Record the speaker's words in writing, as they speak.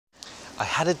I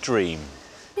had a dream.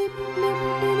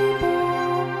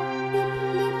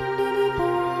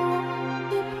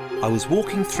 I was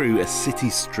walking through a city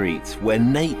street where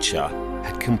nature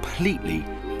had completely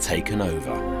taken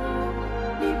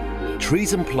over.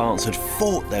 Trees and plants had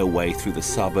fought their way through the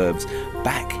suburbs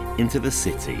back into the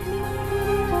city.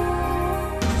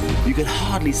 You could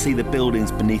hardly see the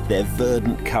buildings beneath their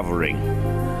verdant covering.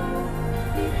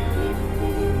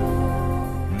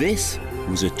 This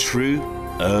was a true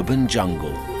urban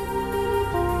jungle.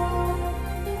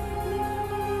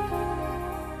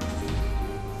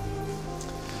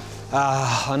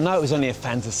 I know it was only a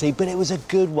fantasy, but it was a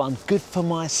good one, good for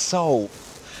my soul.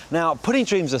 Now, putting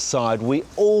dreams aside, we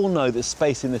all know that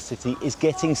space in the city is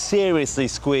getting seriously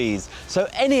squeezed. So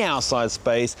any outside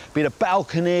space, be it a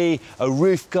balcony, a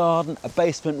roof garden, a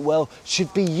basement well,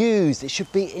 should be used. It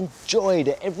should be enjoyed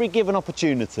at every given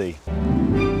opportunity.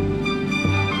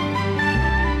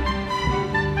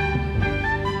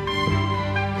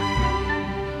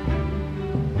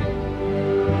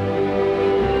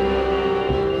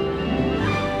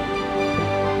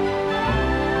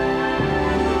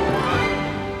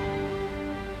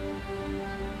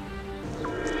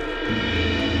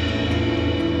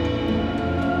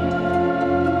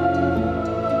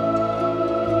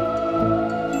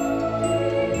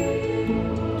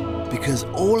 Because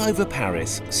all over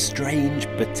Paris, strange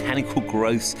botanical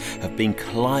growths have been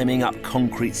climbing up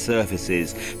concrete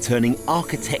surfaces, turning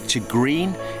architecture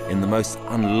green in the most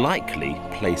unlikely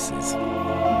places.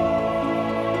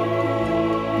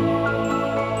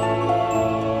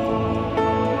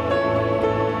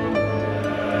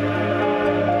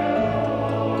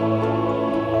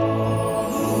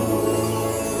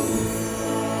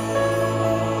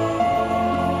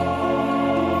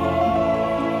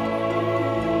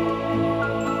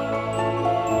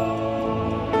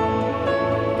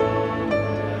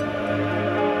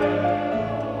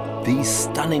 These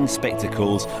stunning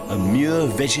spectacles are Mur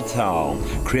Végétal,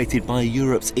 created by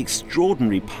Europe's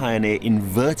extraordinary pioneer in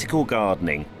vertical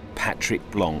gardening, Patrick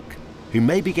Blanc, who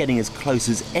may be getting as close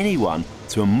as anyone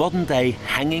to a modern-day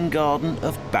hanging garden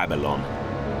of Babylon.